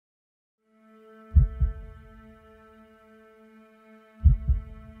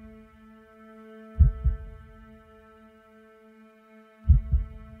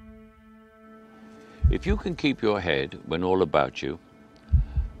If you can keep your head when all about you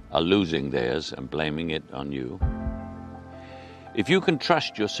are losing theirs and blaming it on you, if you can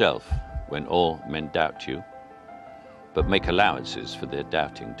trust yourself when all men doubt you, but make allowances for their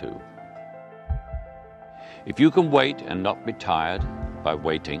doubting too, if you can wait and not be tired by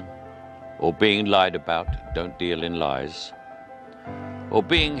waiting, or being lied about, don't deal in lies, or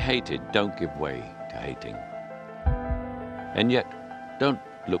being hated, don't give way to hating, and yet don't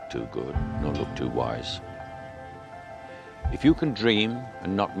look too good nor look too wise. If you can dream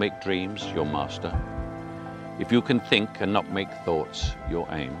and not make dreams your master, if you can think and not make thoughts your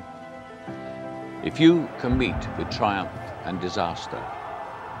aim, if you can meet with triumph and disaster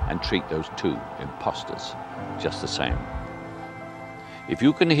and treat those two impostors just the same, if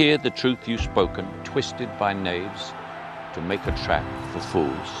you can hear the truth you've spoken twisted by knaves to make a trap for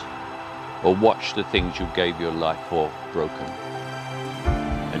fools, or watch the things you gave your life for broken,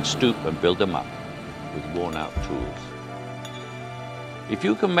 and stoop and build them up with worn-out tools. If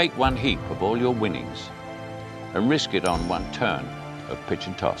you can make one heap of all your winnings and risk it on one turn of pitch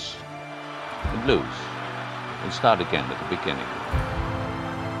and toss, and lose and start again at the beginning,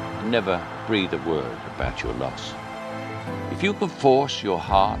 and never breathe a word about your loss. If you can force your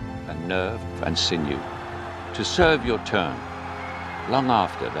heart and nerve and sinew to serve your turn long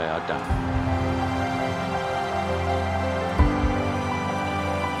after they are done,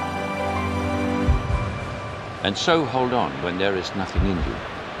 and so hold on when there is nothing in you,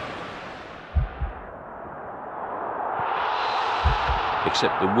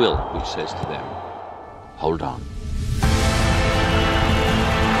 except the will which says to them, hold on.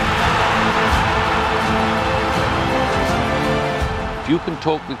 If you can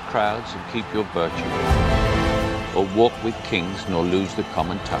talk with crowds and keep your virtue, or walk with kings nor lose the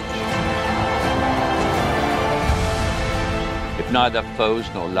common touch, if neither foes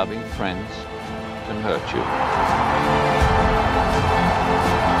nor loving friends can hurt you,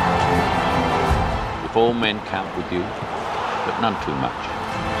 if all men count with you, but none too much,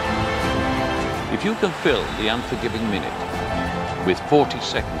 if you can fill the unforgiving minute with 40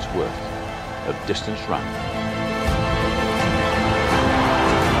 seconds worth of distance run,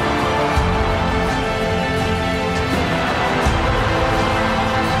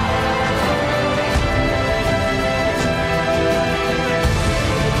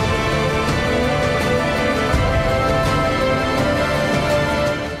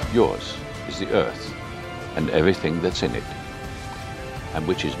 yours is the earth and everything that's in it, and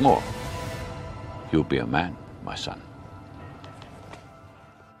which is more, you'll be a man, my son.